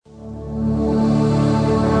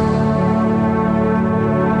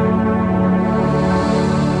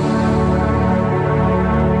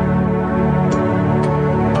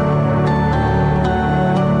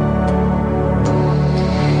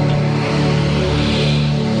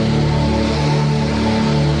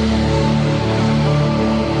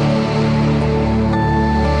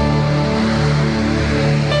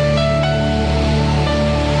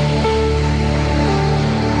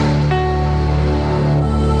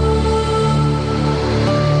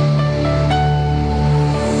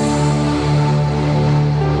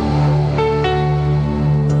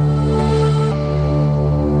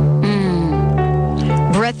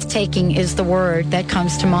breathtaking is the word that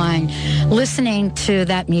comes to mind. Listening to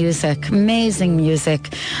that music, amazing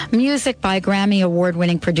music. Music by Grammy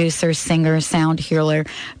award-winning producer, singer, sound healer,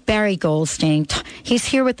 Barry Goldstein. He's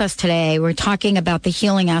here with us today. We're talking about the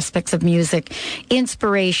healing aspects of music,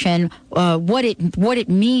 inspiration, what it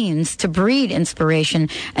means to breed inspiration,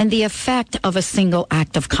 and the effect of a single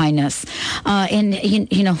act of kindness.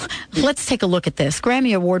 Let's take a look at this.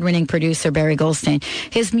 Grammy award-winning producer Barry Goldstein.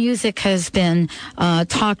 His music has been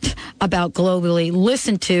talked about globally,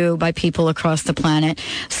 listened to by people across the planet,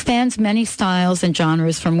 spans many styles and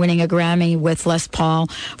genres, from winning a Grammy with Les Paul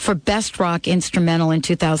for Best Rock Instrumental in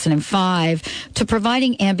 2005 to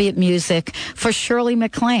providing ambient music for Shirley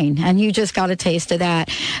MacLaine, and you just got a taste of that.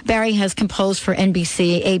 Barry has composed for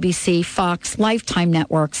NBC, ABC, Fox, Lifetime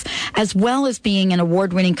Networks, as well as being an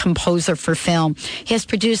award-winning composer for film. He has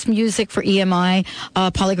produced music for EMI,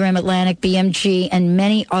 Polygram Atlantic, BMG, and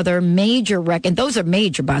many other major record. Those are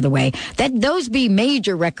major, by the way. Those be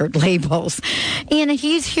major record labels. And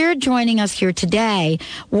he's here joining us here today.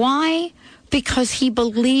 Why? Because he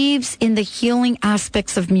believes in the healing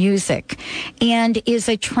aspects of music and is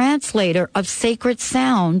a translator of sacred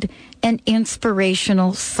sound and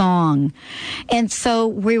inspirational song. And so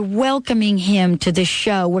we're welcoming him to the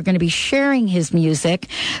show. We're going to be sharing his music.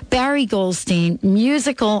 Barry Goldstein,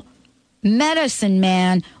 musical medicine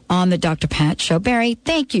man on the Dr. Pat Show. Barry,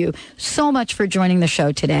 thank you so much for joining the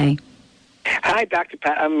show today. Hi, Dr.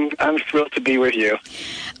 Pat. I'm thrilled to be with you.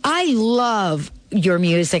 I love your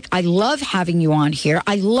music. I love having you on here.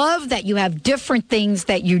 I love that you have different things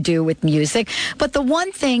that you do with music. But the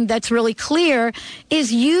one thing that's really clear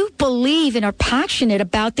is you believe and are passionate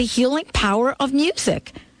about the healing power of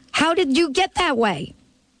music. How did you get that way?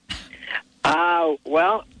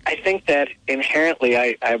 Well, I think that inherently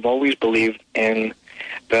I've always believed in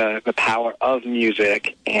the power of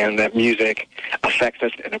music, and that music affects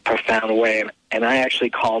us in a profound way. And I actually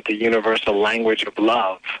call it the universal language of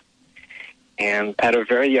love. And at a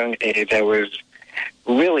very young age, I was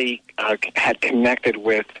really had connected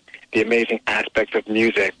with the amazing aspects of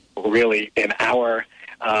music. Really, in our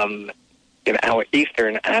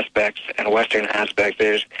Eastern aspects and Western aspects,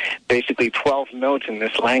 there's basically 12 notes in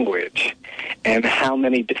this language, and how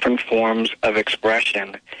many different forms of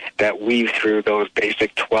expression that weave through those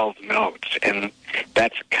basic 12 notes. And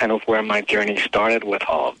that's kind of where my journey started with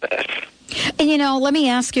all of this. And, let me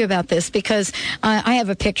ask you about this, because I have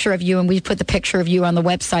a picture of you, and we put the picture of you on the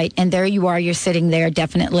website, and there you are. You're sitting there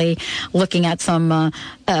definitely looking at some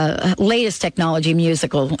latest technology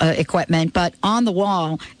musical equipment. But on the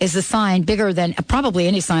wall is a sign bigger than probably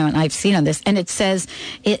any sign I've seen on this, and it says,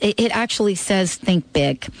 it actually says, think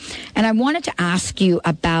big. And I wanted to ask you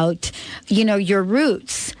about, your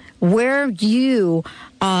roots, where you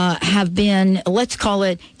have been, let's call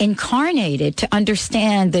it, incarnated to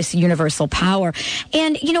understand this universal power.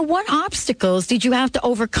 And, what obstacles did you have to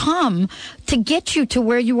overcome to get you to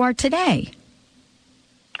where you are today?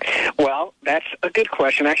 Well, that's a good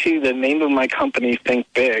question. Actually, the name of my company, Think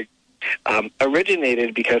Big,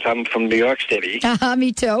 originated because I'm from New York City.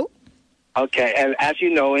 Me too. Okay, and as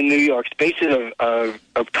you know, in New York, space is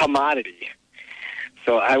a commodity.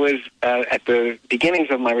 So I was at the beginnings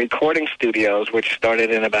of my recording studios, which started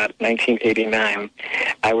in about 1989.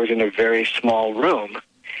 I was in a very small room,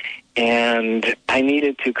 and I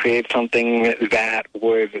needed to create something that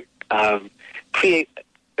would create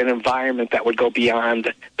an environment that would go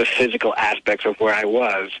beyond the physical aspects of where I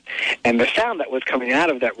was. And the sound that was coming out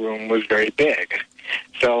of that room was very big.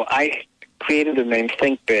 So I created the name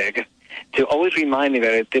Think Big to always remind me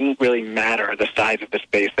that it didn't really matter the size of the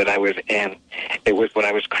space that I was in. It was what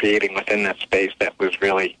I was creating within that space that was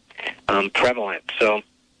really prevalent. So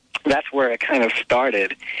that's where it kind of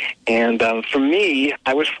started. And for me,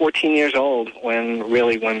 I was 14 years old when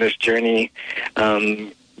this journey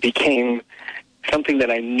became something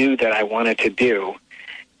that I knew that I wanted to do.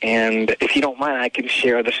 And if you don't mind, I can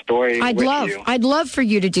share the story with you. I'd love for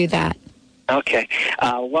you to do that. Okay.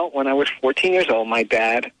 Well, when I was 14 years old, my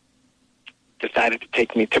dad decided to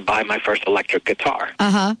take me to buy my first electric guitar.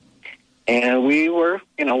 Uh-huh. And we were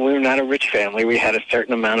not a rich family. We had a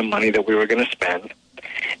certain amount of money that we were going to spend.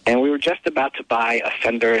 And we were just about to buy a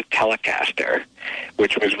Fender Telecaster,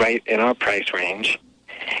 which was right in our price range.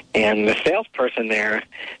 And the salesperson there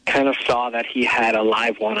kind of saw that he had a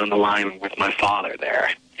live one on the line with my father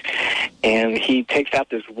there. And he takes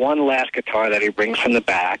out this one last guitar that he brings from the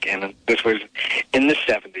back, and this was in the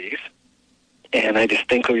 70s. And I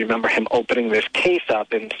distinctly remember him opening this case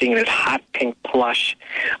up and seeing this hot pink plush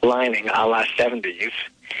lining a la 70s,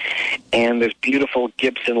 and this beautiful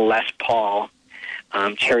Gibson Les Paul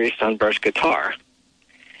Cherry Sunburst guitar.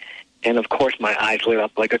 And, of course, my eyes lit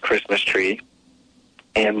up like a Christmas tree,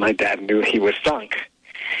 and my dad knew he was sunk.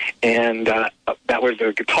 And that was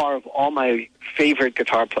the guitar of all my favorite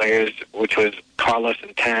guitar players, which was Carlos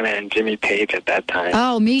Santana and Jimmy Page at that time.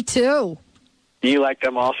 Oh, me too. You like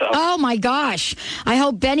them also? Oh, my gosh. I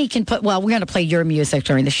hope Benny can well, we're going to play your music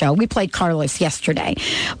during the show. We played Carlos yesterday.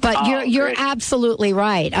 But you're absolutely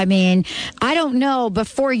right. I mean, I don't know,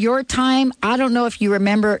 before your time, I don't know if you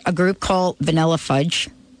remember a group called Vanilla Fudge.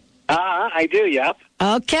 I do, yep.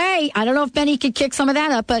 Okay. I don't know if Benny could kick some of that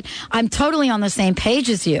up, but I'm totally on the same page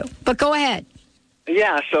as you. But go ahead.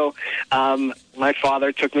 Yeah, so my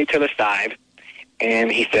father took me to the side,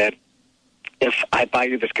 and he said, if I buy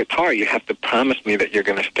you this guitar, you have to promise me that you're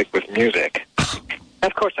going to stick with music.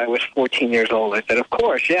 Of course, I was 14 years old. I said, of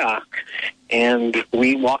course, yeah. And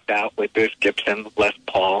we walked out with this Gibson Les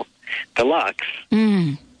Paul Deluxe.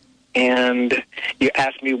 Mm. And you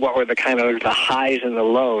asked me what were the kind of the highs and the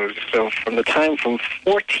lows. So from the time from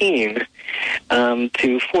 14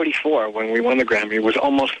 to 44, when we won the Grammy, it was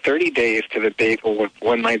almost 30 days to the date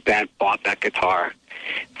when my dad bought that guitar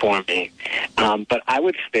for me. But I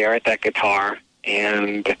would stare at that guitar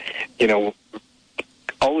and,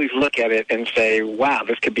 always look at it and say, wow,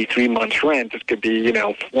 this could be 3 months' rent. This could be,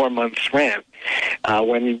 4 months' rent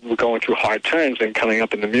when we're going through hard times and coming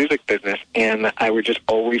up in the music business. And I would just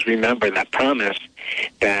always remember that promise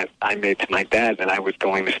that I made to my dad that I was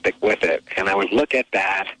going to stick with it. And I would look at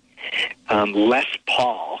that Les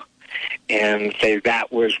Paul and say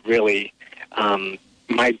that was really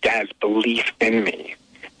my dad's belief in me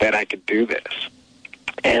that I could do this.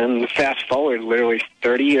 And fast forward, literally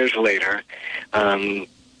 30 years later,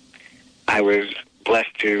 I was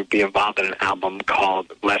blessed to be involved in an album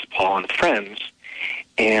called Les Paul and Friends,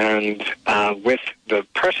 and with the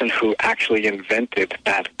person who actually invented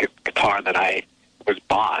that guitar that I was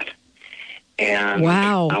bought. And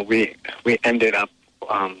wow. We ended up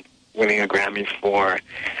winning a Grammy for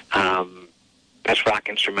Best Rock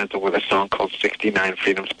Instrumental with a song called 69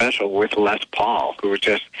 Freedom Special with Les Paul, who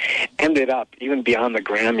just ended up, even beyond the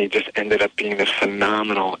Grammy, just ended up being this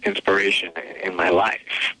phenomenal inspiration in my life.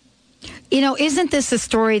 Isn't this a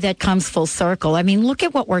story that comes full circle? I mean, look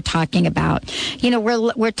at what we're talking about.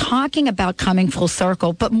 We're talking about coming full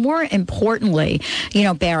circle, but more importantly,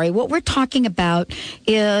 Barry, what we're talking about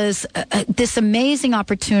is this amazing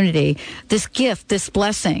opportunity, this gift, this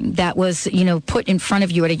blessing that was, put in front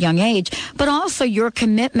of you at a young age, but also your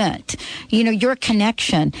commitment, your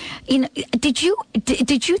connection. Did you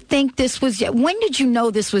think this was, when did you know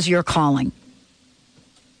this was your calling?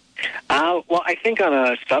 Well, I think on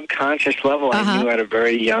a subconscious level, I knew at a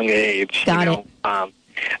very young age. Got it.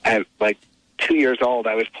 At like 2 years old,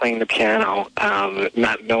 I was playing the piano,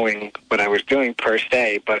 not knowing what I was doing per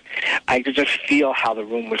se, but I could just feel how the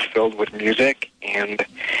room was filled with music, and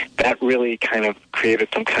that really kind of created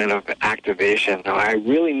some kind of activation. I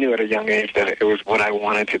really knew at a young age that it was what I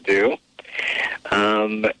wanted to do.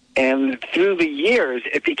 And through the years,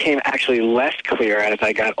 it became actually less clear as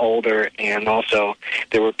I got older, and also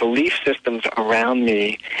there were belief systems around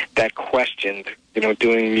me that questioned,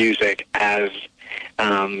 doing music as,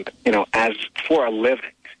 as for a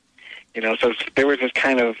living. So there was this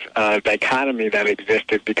kind of dichotomy that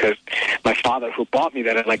existed because my father, who bought me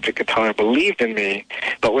that electric guitar, believed in me,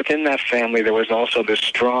 but within that family there was also this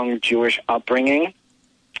strong Jewish upbringing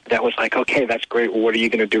that was like, okay, that's great, well, what are you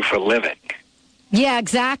going to do for a living? Yeah,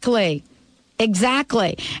 exactly.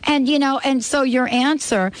 Exactly. And, and so your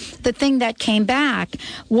answer, the thing that came back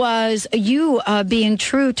was you being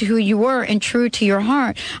true to who you were and true to your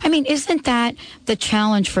heart. I mean, isn't that the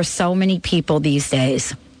challenge for so many people these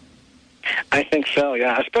days? I think so,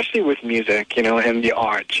 yeah, especially with music, and the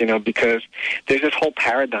arts, because there's this whole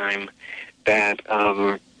paradigm that,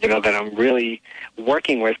 that I'm really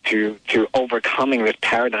working with to overcoming this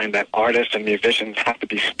paradigm that artists and musicians have to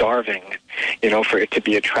be starving, for it to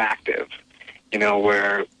be attractive,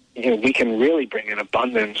 where, we can really bring in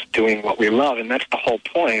abundance doing what we love. And that's the whole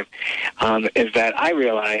point, is that I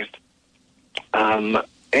realized in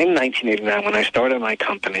 1989 when I started my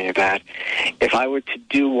company that if I were to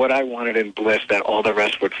do what I wanted in Bliss, that all the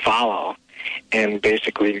rest would follow. And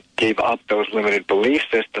basically gave up those limited belief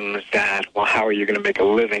systems that, well, how are you going to make a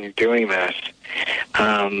living doing this?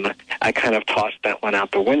 I kind of tossed that one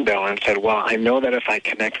out the window and said, well, I know that if I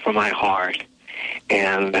connect from my heart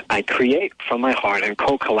and I create from my heart and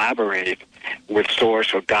co-collaborate with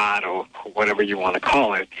Source or God or whatever you want to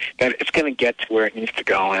call it, that it's going to get to where it needs to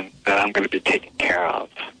go and that I'm going to be taken care of.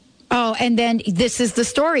 Oh, and then this is the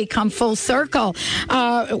story come full circle.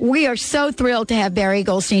 We are so thrilled to have Barry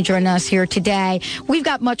Goldstein join us here today. We've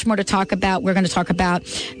got much more to talk about. We're going to talk about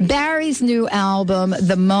Barry's new album,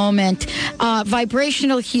 The Moment,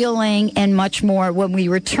 vibrational healing, and much more when we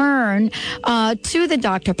return to the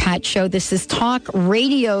Dr. Pat Show. This is Talk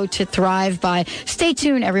Radio to Thrive By. Stay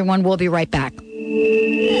tuned, everyone. We'll be right back.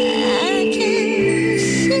 I can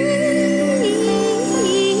see.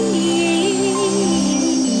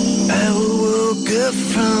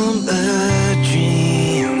 From a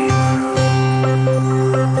dream,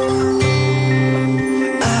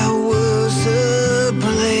 I was a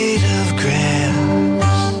blade of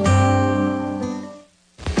grass.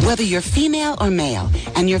 Whether you're female or male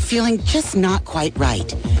and you're feeling just not quite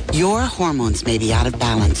right, your hormones may be out of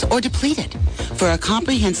balance or depleted. For a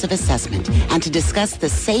comprehensive assessment and to discuss the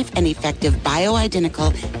safe and effective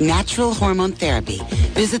bioidentical natural hormone therapy,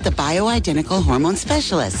 visit the Bioidentical Hormone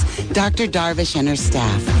Specialist, Dr. Darvish and her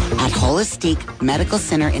staff at Holistic Medical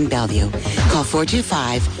Center in Bellevue. Call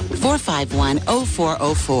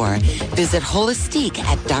 425-451-0404. Visit Holistic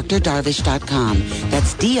at drdarvish.com.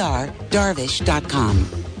 That's drdarvish.com.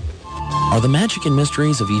 Are the magic and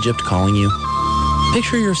mysteries of Egypt calling you?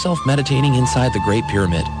 Picture yourself meditating inside the Great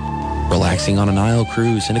Pyramid, relaxing on a Nile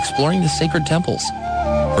cruise and exploring the sacred temples.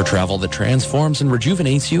 For travel that transforms and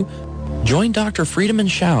rejuvenates you, join Dr. Friedemann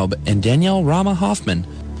Schaub and Danielle Rama Hoffman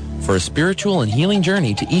for a spiritual and healing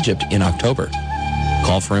journey to Egypt in October.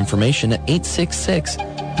 Call for information at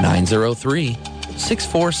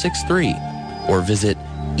 866-903-6463 or visit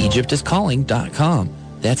EgyptIsCalling.com.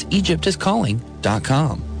 That's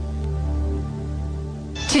EgyptIsCalling.com.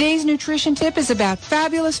 Today's nutrition tip is about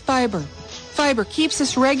fabulous fiber. Fiber keeps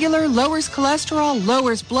us regular, lowers cholesterol,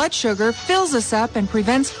 lowers blood sugar, fills us up, and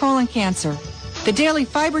prevents colon cancer. The daily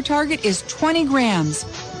fiber target is 20 grams.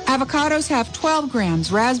 Avocados have 12 grams,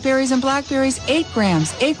 raspberries and blackberries 8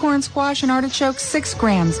 grams, acorn, squash, and artichokes 6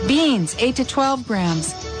 grams, beans 8 to 12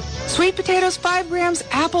 grams. Sweet potatoes 5 grams,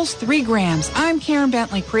 apples 3 grams. I'm Karen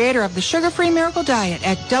Bentley, creator of the Sugar-Free Miracle Diet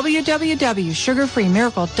at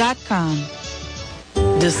www.sugarfreemiracle.com.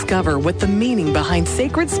 Discover what the meaning behind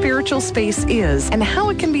sacred spiritual space is and how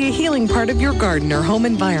it can be a healing part of your garden or home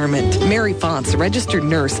environment. Mary Fonts, registered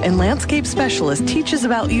nurse and landscape specialist, teaches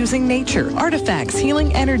about using nature, artifacts,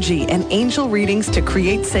 healing energy, and angel readings to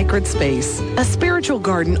create sacred space. A spiritual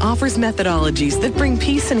garden offers methodologies that bring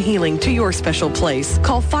peace and healing to your special place.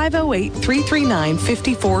 Call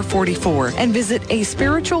 508-339-5444 and visit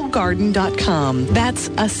aspiritualgarden.com. That's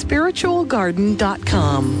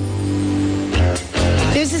aspiritualgarden.com.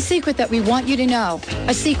 There's a secret that we want you to know.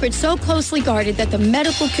 A secret so closely guarded that the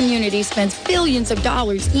medical community spends billions of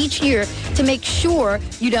dollars each year to make sure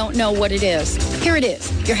you don't know what it is. Here it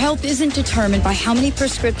is. Your health isn't determined by how many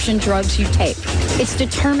prescription drugs you take. It's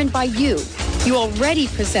determined by you. You already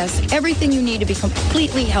possess everything you need to be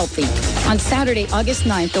completely healthy. On Saturday, August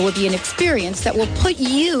 9th, there will be an experience that will put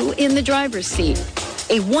you in the driver's seat.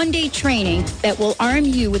 A one-day training that will arm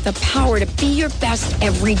you with the power to be your best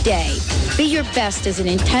every day. Be Your Best is an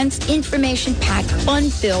intense, information-packed,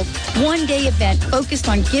 fun-filled, one-day event focused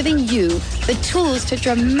on giving you the tools to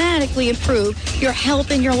dramatically improve your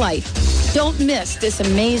health and your life. Don't miss this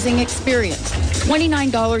amazing experience.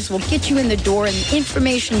 $29 will get you in the door, and the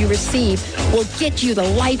information you receive will get you the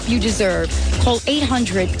life you deserve. Call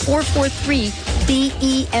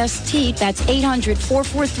 800-443-BEST. That's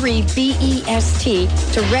 800-443-BEST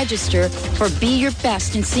to register for Be Your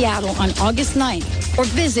Best in Seattle on August 9th, or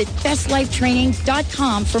visit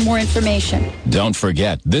bestlifetraining.com for more information. Don't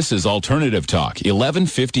forget, this is Alternative Talk,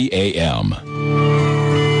 1150 AM.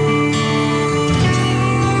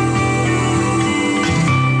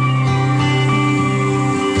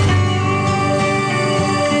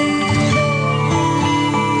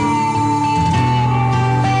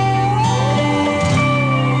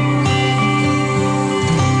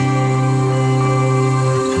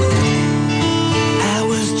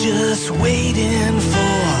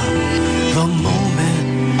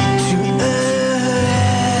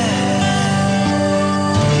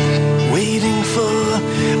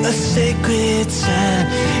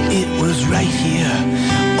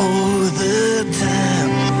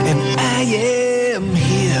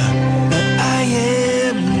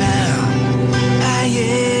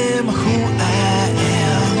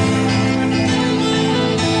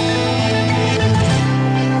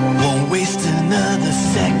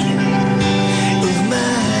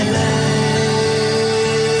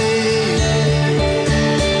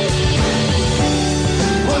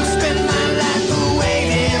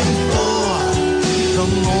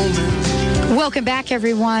 Welcome back,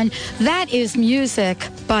 everyone. That is music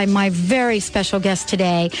by my very special guest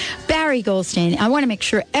today, Barry Goldstein. I want to make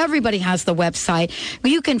sure everybody has the website.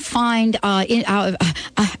 You can find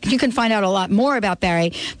you can find out a lot more about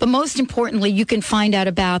Barry, but most importantly, you can find out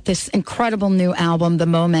about this incredible new album, The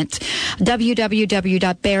Moment.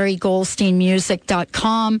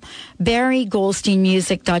 www.barrygoldsteinmusic.com,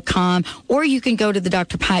 barrygoldsteinmusic.com, or you can go to the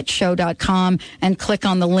drpatshow.com and click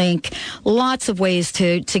on the link. Lots of ways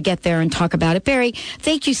to get there and talk about it. Barry,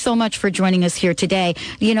 thank you so much for joining us here today.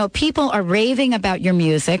 You know, people are raving about your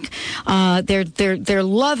music. They're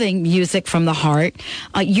loving music from the heart.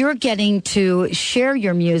 You're getting to share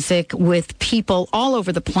your music with people all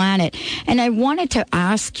over the planet. And I wanted to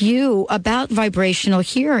ask you about vibrational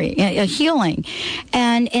healing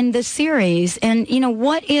and in the series. And, you know,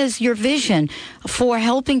 what is your vision for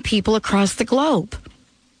helping people across the globe?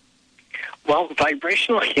 Well,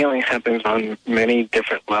 vibrational healing happens on many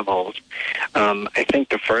different levels. I think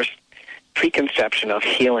the first preconception of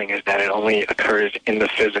healing is that it only occurs in the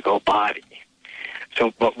physical body.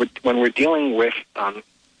 So when we're dealing with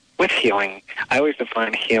healing, I always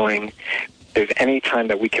define healing as any time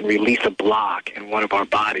that we can release a block in one of our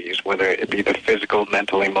bodies, whether it be the physical,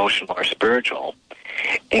 mental, emotional, or spiritual.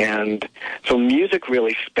 And so music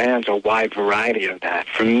really spans a wide variety of that.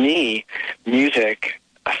 For me, music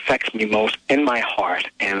affects me most in my heart,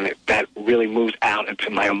 and that really moves out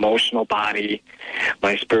into my emotional body,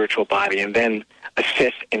 my spiritual body, and then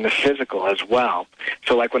assists in the physical as well.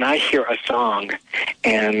 So like when I hear a song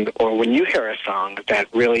or when you hear a song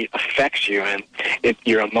that really affects you and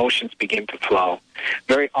your emotions begin to flow,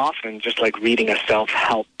 very often, just like reading a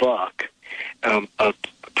self-help book, a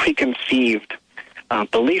preconceived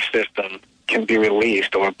belief system can be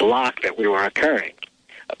released, or a block that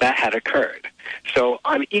that had occurred. So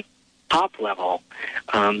on each top level,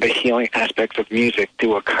 the healing aspects of music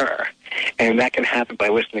do occur. And that can happen by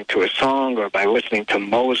listening to a song or by listening to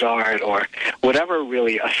Mozart or whatever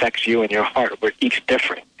really affects you and your heart. We're each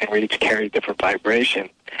different, and we each carry different vibration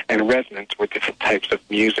and resonance with different types of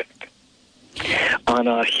music. On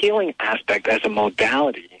a healing aspect as a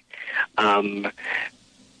modality,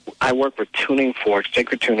 I work with tuning forks,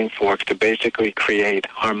 sacred tuning forks, to basically create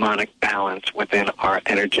harmonic balance within our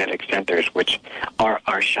energetic centers, which are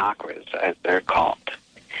our chakras, as they're called.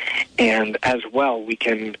 And as well, we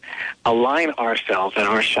can align ourselves and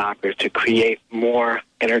our chakras to create more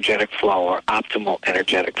energetic flow, or optimal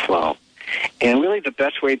energetic flow. And really the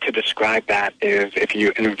best way to describe that is if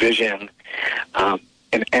you envision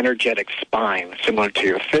an energetic spine, similar to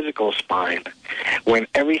your physical spine. When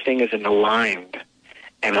everything is in alignment,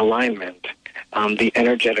 the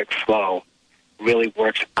energetic flow really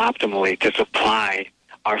works optimally to supply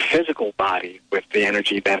our physical body with the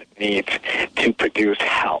energy that it needs to produce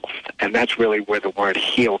health. And that's really where the word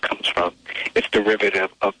heal comes from. It's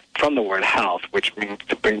derivative from the word health, which means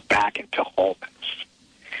to bring back into wholeness.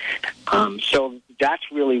 So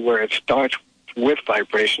that's really where it starts with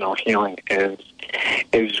vibrational healing,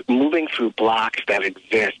 is moving through blocks that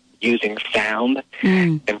exist using sound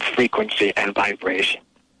and frequency and vibration.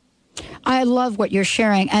 I love what you're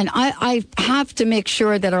sharing, and I have to make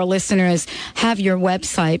sure that our listeners have your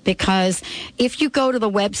website, because if you go to the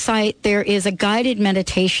website, there is a guided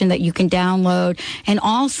meditation that you can download, and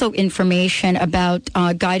also information about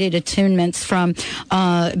guided attunements from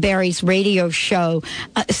Barry's radio show.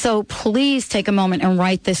 So please take a moment and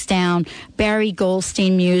write this down,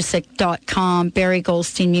 barrygoldsteinmusic.com,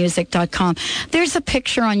 barrygoldsteinmusic.com. There's a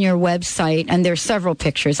picture on your website, and there's several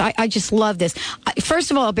pictures. I just love this.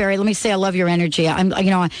 First of all, Barry, let me say I love your energy.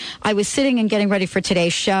 I was sitting and getting ready for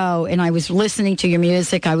today's show, and I was listening to your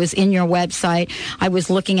music. I was in your website. I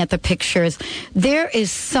was looking at the pictures. There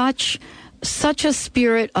is such a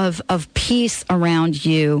spirit of peace around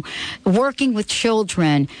you, working with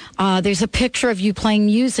children. There's a picture of you playing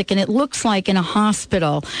music, and it looks like in a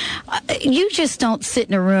hospital. You just don't sit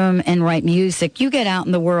in a room and write music. You get out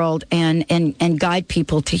in the world and guide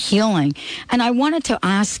people to healing. And I wanted to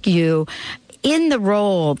ask you, in the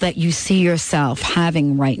role that you see yourself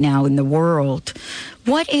having right now in the world,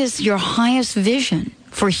 what is your highest vision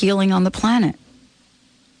for healing on the planet?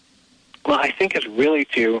 Well, I think it's really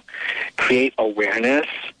to create awareness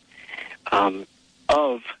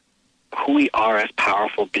of who we are as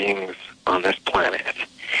powerful beings on this planet.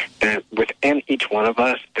 That within each one of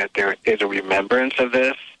us, that there is a remembrance of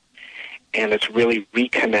this, and it's really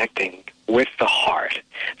reconnecting with the heart.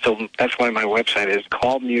 So that's why my website is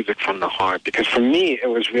called Music from the Heart, because for me, it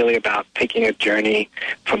was really about taking a journey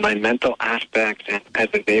from my mental aspects, and as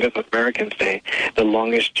the Native Americans say, the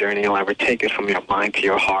longest journey you'll ever take is from your mind to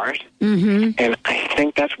your heart. Mm-hmm. And I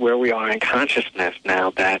think that's where we are in consciousness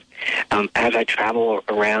now, that as I travel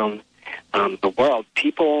around the world,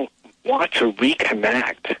 people want to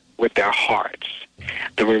reconnect with their hearts,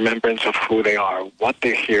 the remembrance of who they are, what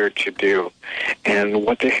they're here to do, and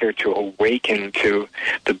what they're here to awaken to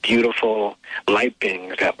the beautiful light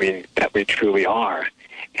beings that we truly are.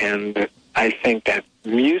 And I think that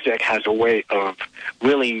music has a way of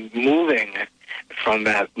really moving from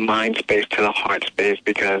that mind space to the heart space,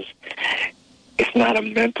 because it's not a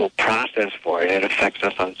mental process for it. It affects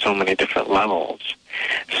us on so many different levels.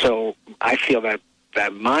 So I feel that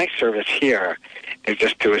my service here is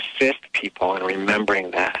just to assist people in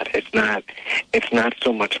remembering that. It's not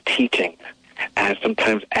so much teaching as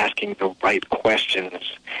sometimes asking the right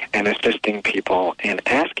questions and assisting people in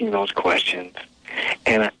asking those questions.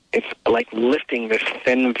 And it's like lifting this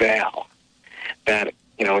thin veil that,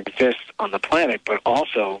 exists on the planet, but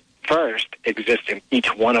also first exists in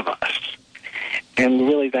each one of us. And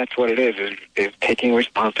really that's what it is taking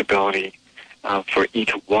responsibility for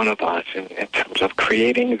each one of us in terms of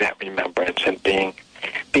creating that remembrance and being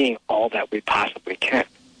all that we possibly can.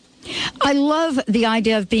 I love the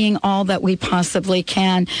idea of being all that we possibly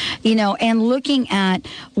can, and looking at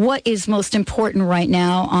what is most important right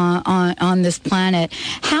now on this planet.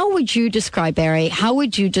 How would you describe, Barry,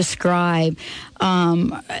 the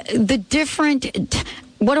different...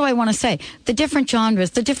 What do I want to say? The different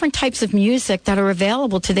genres, the different types of music that are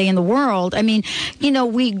available today in the world. I mean,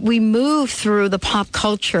 we move through the pop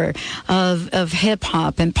culture of hip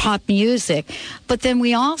hop and pop music, but then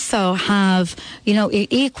we also have,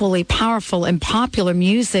 equally powerful and popular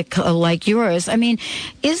music like yours. I mean,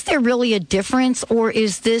 is there really a difference, or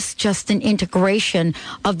is this just an integration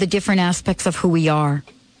of the different aspects of who we are?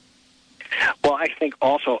 Well, I think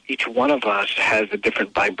also each one of us has a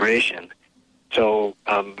different vibration. So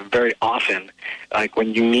very often, like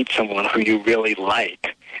when you meet someone who you really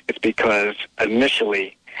like, it's because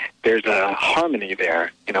initially there's a harmony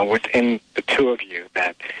there, within the two of you,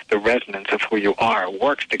 that the resonance of who you are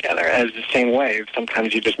works together. As the same way,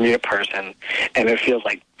 sometimes you just meet a person and it feels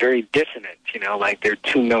like very dissonant, like there are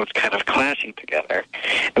two notes kind of clashing together.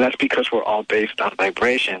 And that's because we're all based on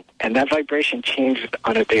vibration. And that vibration changes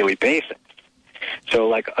on a daily basis. So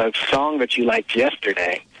like a song that you liked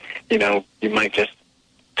yesterday, you might just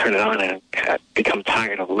turn it on and become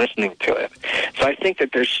tired of listening to it. So I think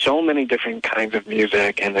that there's so many different kinds of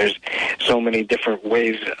music, and there's so many different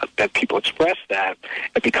ways that people express that,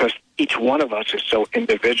 because each one of us is so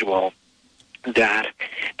individual that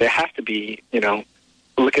there has to be,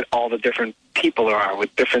 look at all the different people there are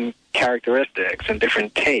with different characteristics and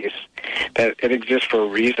different tastes, that it exists for a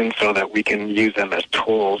reason so that we can use them as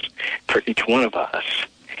tools for each one of us.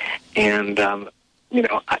 And,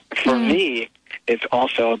 for me, it's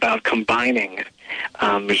also about combining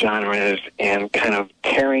genres and kind of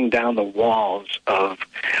tearing down the walls of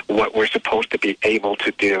what we're supposed to be able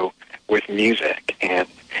to do with music. And,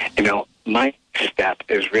 my step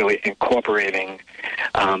is really incorporating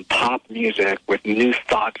pop music with new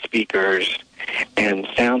thought speakers and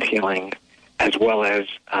sound healing, as well as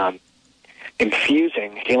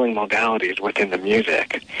infusing healing modalities within the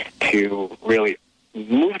music to really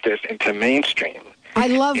move this into mainstream. I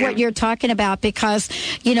love what you're talking about, because,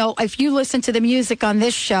 if you listen to the music on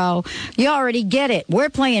this show, you already get it. We're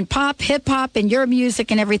playing pop, hip-hop, and your music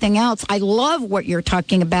and everything else. I love what you're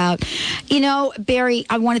talking about. Barry,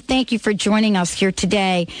 I want to thank you for joining us here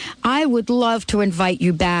today. I would love to invite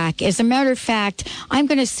you back. As a matter of fact, I'm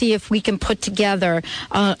going to see if we can put together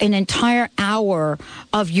an entire hour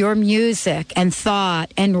of your music and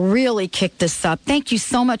thought and really kick this up. Thank you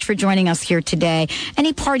so much for joining us here today.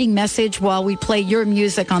 Any parting message while we play your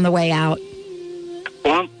music on the way out?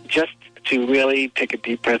 Well, just to really take a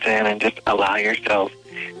deep breath in and just allow yourself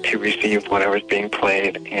to receive whatever's being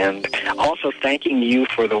played, and also thanking you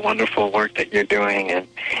for the wonderful work that you're doing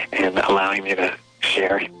and allowing me to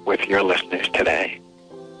share with your listeners today.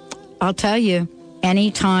 I'll tell you,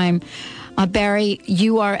 anytime. Barry,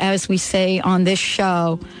 you are, as we say on this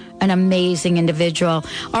show, an amazing individual.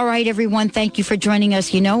 All right, everyone, thank you for joining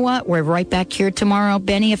us. You know what? We're right back here tomorrow.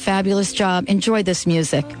 Benny, a fabulous job. Enjoy this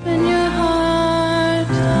music.